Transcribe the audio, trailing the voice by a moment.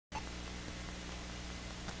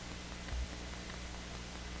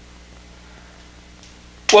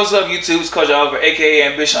What's up, YouTube? It's Coach Oliver, aka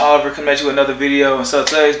Ambition Oliver, coming at you with another video. And so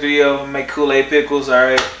today's video, make Kool-Aid pickles.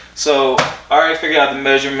 Alright, so I already figured out the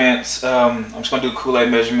measurements. I'm just gonna do Kool-Aid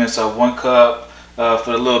measurements. So 1 cup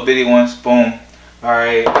for the little bitty ones, boom.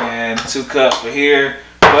 Alright, and 2 cups for here.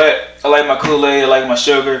 But I like my Kool-Aid, I like my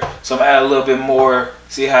sugar, so I'm gonna add a little bit more,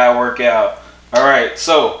 see how it work out. Alright,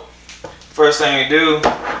 so first thing you do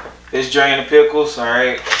is drain the pickles.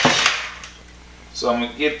 Alright, so I'm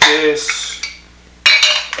gonna get this.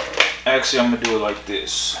 Actually, I'm gonna do it like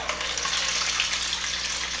this.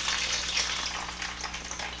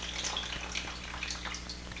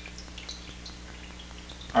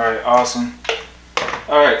 Alright, awesome.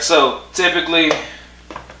 Alright, so typically,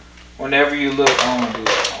 whenever you look, I don't want to do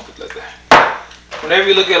that. I don't like that. Whenever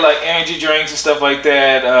you look at like energy drinks and stuff like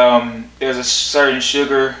that, there's a certain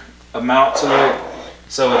sugar amount to it.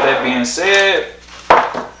 So with that being said,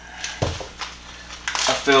 I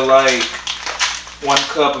feel like 1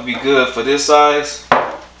 cup would be good for this size.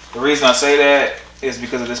 The reason I say that is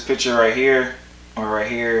because of this picture right here, or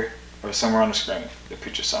somewhere on the screen. The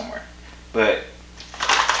picture somewhere. But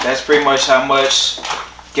that's pretty much how much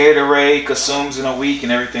Gatorade consumes in a week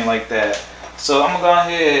and everything like that. So I'm gonna go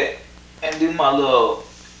ahead and do my little,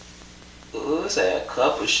 let's say a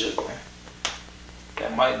cup of sugar.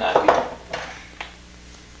 That might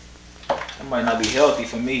not be healthy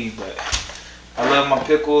for me, but I love my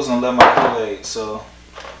pickles and I love my Kool-Aid, so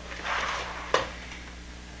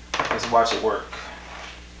let's watch it work.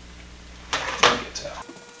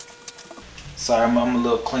 Sorry, I'm a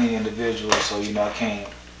little clean individual, so you know I can't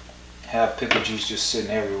have pickle juice just sitting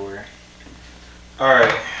everywhere.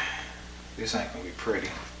 Alright, this ain't gonna be pretty.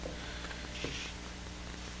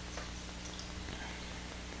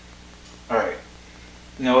 Alright,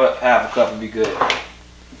 you know what? Half a cup would be good.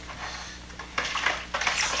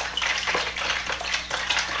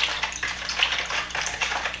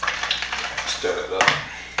 Stir it up.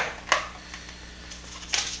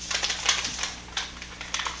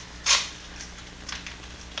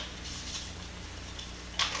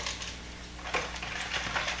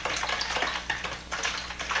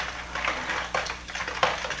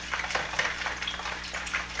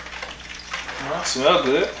 Well, smell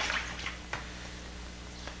good.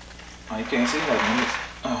 Oh, you can't see nothing.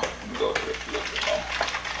 Oh, let me go over it a little bit more.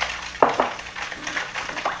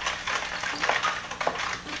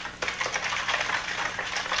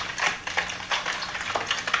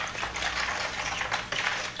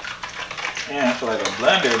 Man, I feel like a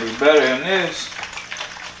blender would be better than this.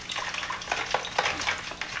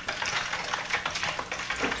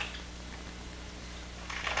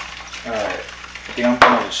 Alright, I think I'm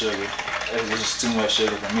done with the sugar. It's just too much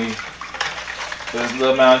sugar for me. There's a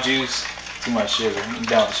little amount of juice, too much sugar. I'm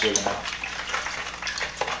down with the sugar now.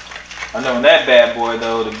 I know in that bad boy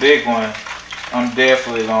though, the big one, I'm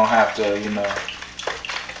definitely gonna have to, you know,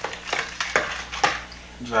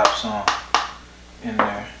 drop some in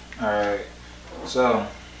there. Alright. So,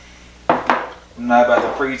 I'm not about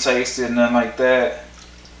to pre-taste it, nothing like that.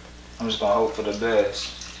 I'm just going to hope for the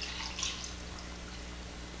best.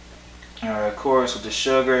 Alright, of course, with the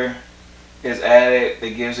sugar is added,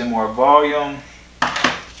 it gives it more volume.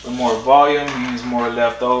 The more volume means more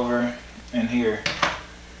left over in here.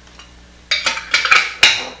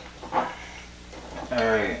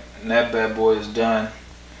 Alright, and that bad boy is done.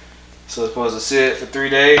 So it's supposed to sit for 3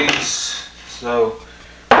 days. So,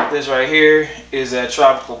 this right here is that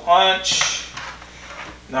tropical punch.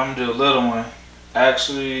 Now I'm gonna do a little one.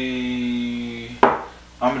 Actually,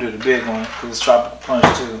 I'm gonna do the big one because it's tropical punch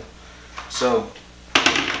too. So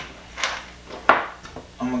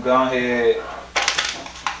I'm gonna go ahead,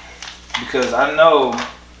 because I know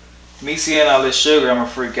me seeing all this sugar, I'm gonna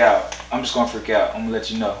freak out. I'm just gonna freak out. I'm gonna let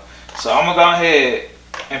you know. So I'm gonna go ahead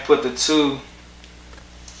and put the 2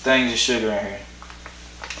 things of sugar in here.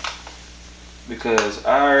 Because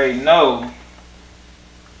I already know,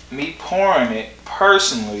 me pouring it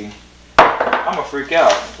personally, I'm gonna freak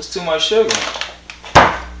out. It's too much sugar.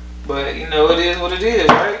 But you know, it is what it is,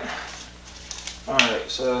 right? Alright,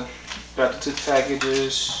 so got the 2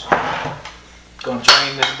 packages. Gonna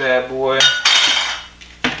drain this bad boy.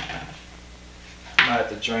 I might have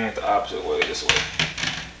to drain it the opposite way, this way.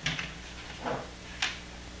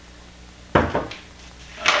 Alright.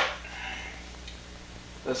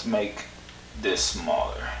 Let's make this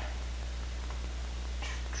smaller.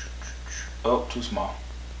 Oh, too small.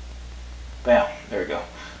 Bam, there we go.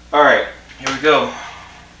 Alright, here we go.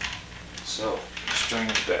 So, let's drain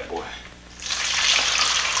this bad boy.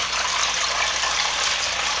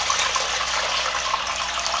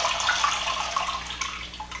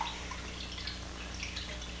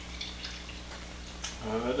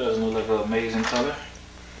 That doesn't look like an amazing color.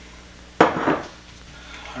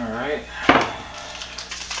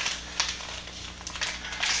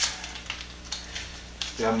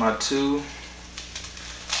 my 2.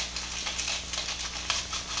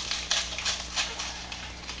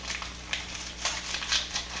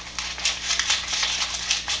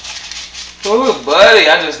 Ooh, buddy,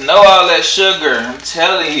 I just know all that sugar. I'm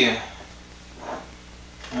telling you.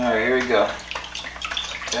 Alright, here we go.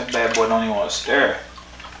 That bad boy don't even want to stir.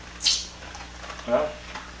 Well,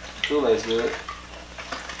 Kool-Aid's good.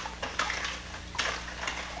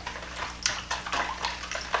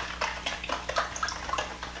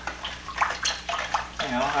 I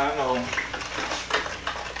don't have no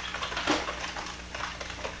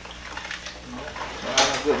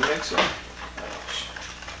good mixer.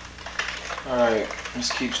 Alright,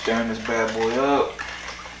 let's keep stirring this bad boy up.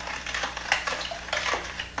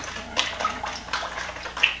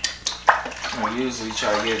 I usually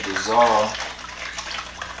try to get it dissolved.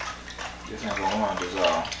 This ain't gonna want to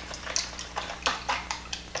dissolve.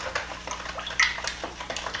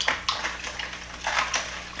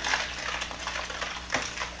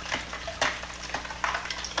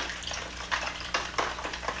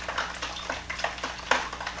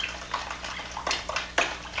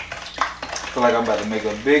 I feel like I'm about to make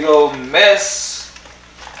a big old mess.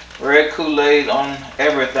 Red Kool-Aid on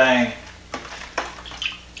everything.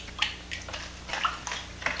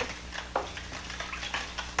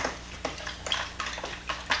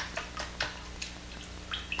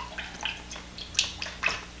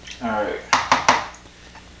 Alright.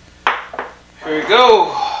 Here we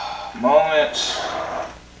go. Moment.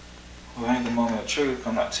 Well, ain't the moment of truth.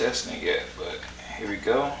 I'm not testing it yet, but here we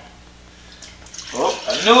go. Oh,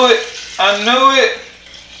 I knew it. I knew it.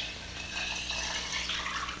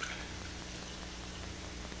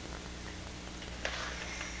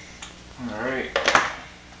 Alright.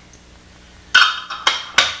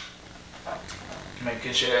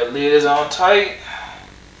 Making sure that lid is on tight.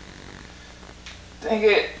 Dang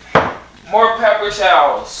it. More paper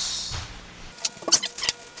towels.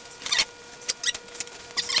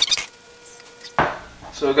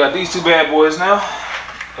 So we got these 2 bad boys now.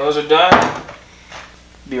 Those are done.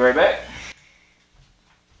 Be right back.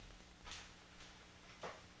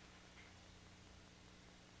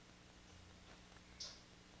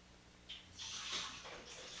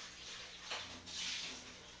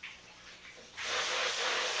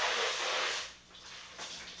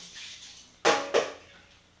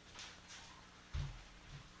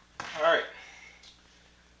 Alright.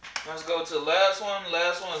 Let's go to the last one.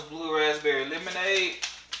 Last one is blue raspberry lemonade.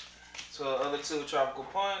 So the other 2 tropical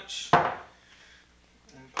punch.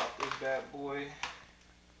 And pop this bad boy.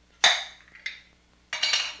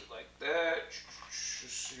 Like that.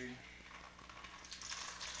 Let's see.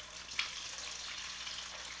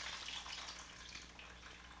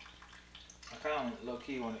 I kind of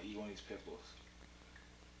low-key want to eat one of these pickles.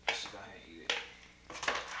 Let's go ahead and eat it.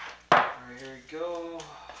 Alright, here we go.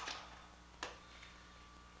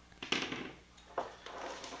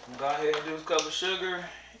 I'm going to go ahead and do a cup of sugar,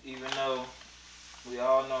 even though we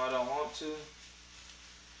all know I don't want to.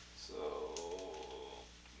 So,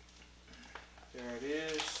 there it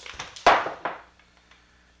is.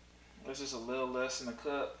 This is a little less than a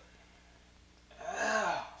cup.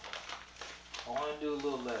 I want to do a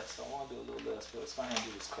little less. But it's fine to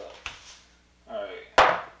do this cup. Alright,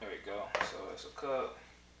 there we go. So it's a cup.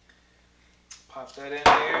 Pop that in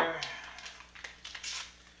there.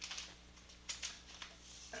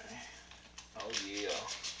 Oh yeah.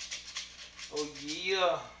 Oh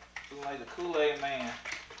yeah. Looking like the Kool-Aid man.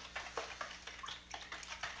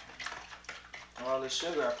 All this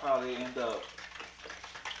sugar, I probably end up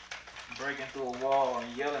breaking through a wall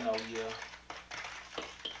and yelling, oh yeah.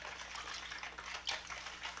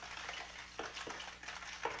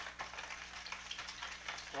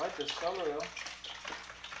 I like this color though.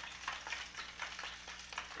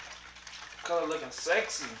 Color looking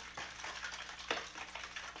sexy.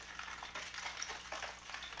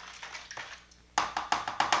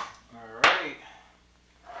 Alright.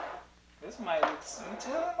 This might look, I'm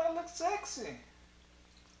telling you, it might look sexy.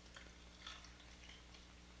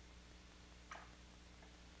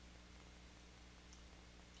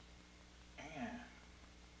 Man.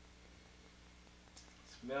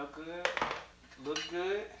 Smell good. Look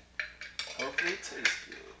good. Hopefully it tastes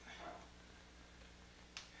good.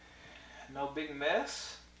 No big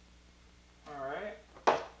mess. Alright.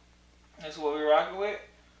 That's what we're rocking with.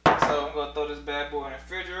 So I'm gonna throw this bad boy in the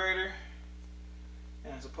refrigerator.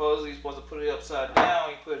 And supposedly you're supposed to put it upside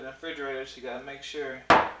down. You put it in the refrigerator, so you gotta make sure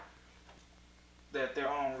that they're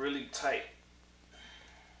on really tight.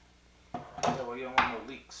 That way you don't want no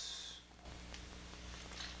leaks.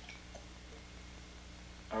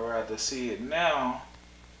 Alright, to see it now.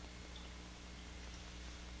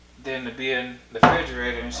 than to be in the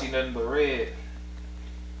refrigerator and see nothing but red.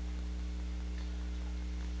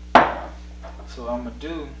 So what I'm gonna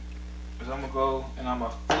do is I'm gonna go and I'm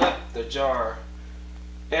gonna flip the jar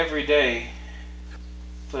every day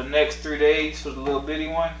for the next 3 days for the little bitty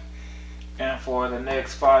one, and for the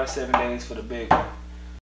next 5 to 7 days for the big one.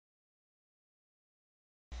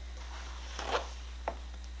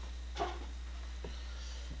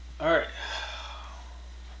 Alright.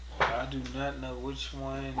 I do not know which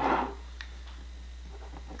one.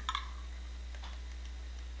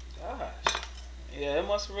 Gosh. Yeah, it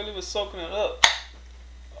must have really was soaking it up.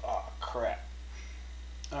 Oh, crap.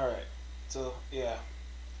 Alright. So, yeah.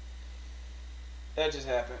 That just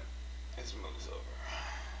happened. Let's move this over.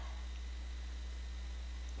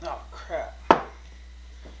 Oh, crap.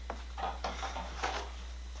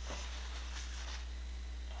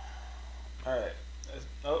 Alright.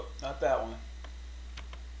 Oh, not that one.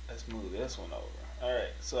 Let's move this one over.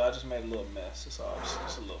 Alright, so I just made a little mess. It's all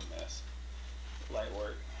just a little mess. Light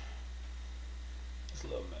work. It's a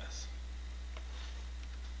little mess.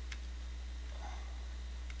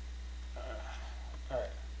 Alright.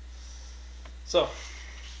 So,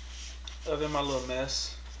 other than my little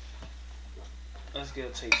mess, let's get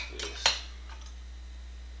a taste for this.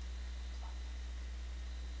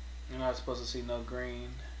 You're not supposed to see no green.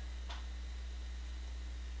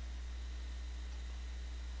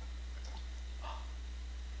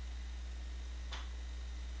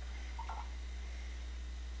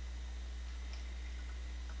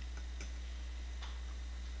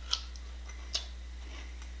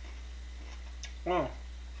 Wow.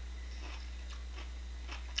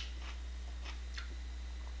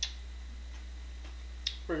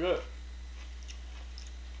 Pretty good.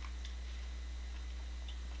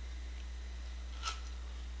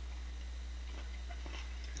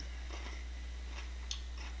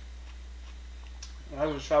 That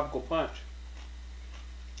was a tropical punch.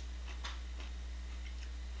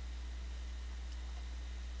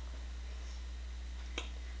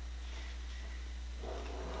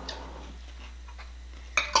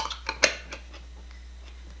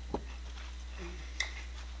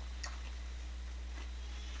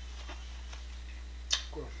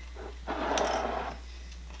 Cool.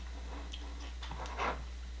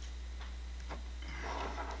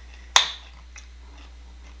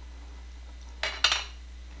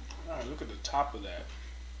 Alright, look at the top of that.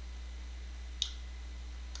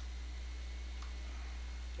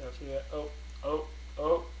 See that?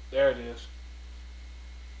 Oh, there it is.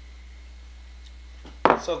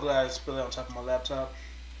 So glad I spilled it on top of my laptop.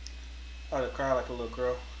 I'd have cried like a little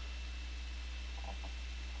girl.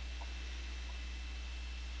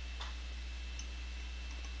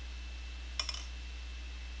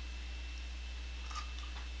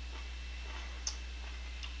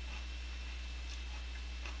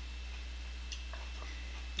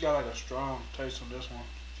 Got like a strong taste on this one.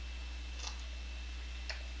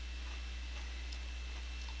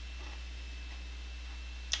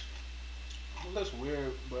 It looks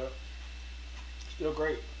weird, but still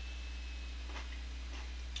great.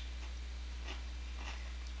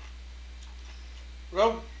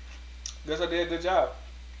 Well, guess I did a good job.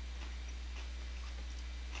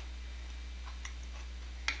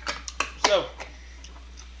 So,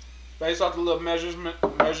 based off the little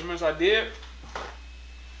measurements I did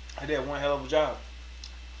one hell of a job.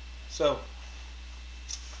 So,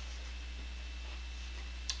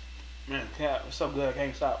 man, it's so good I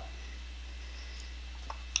can't stop.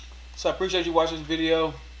 So I appreciate you watching this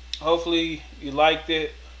video. Hopefully you liked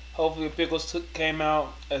it. Hopefully the pickles came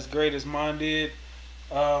out as great as mine did.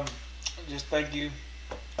 Just thank you.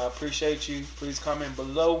 I appreciate you. Please comment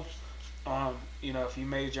below. You know, if you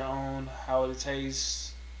made your own, how it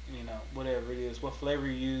tastes, you know, whatever it is, what flavor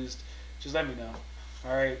you used, just let me know.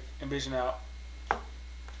 Alright, Ambition out.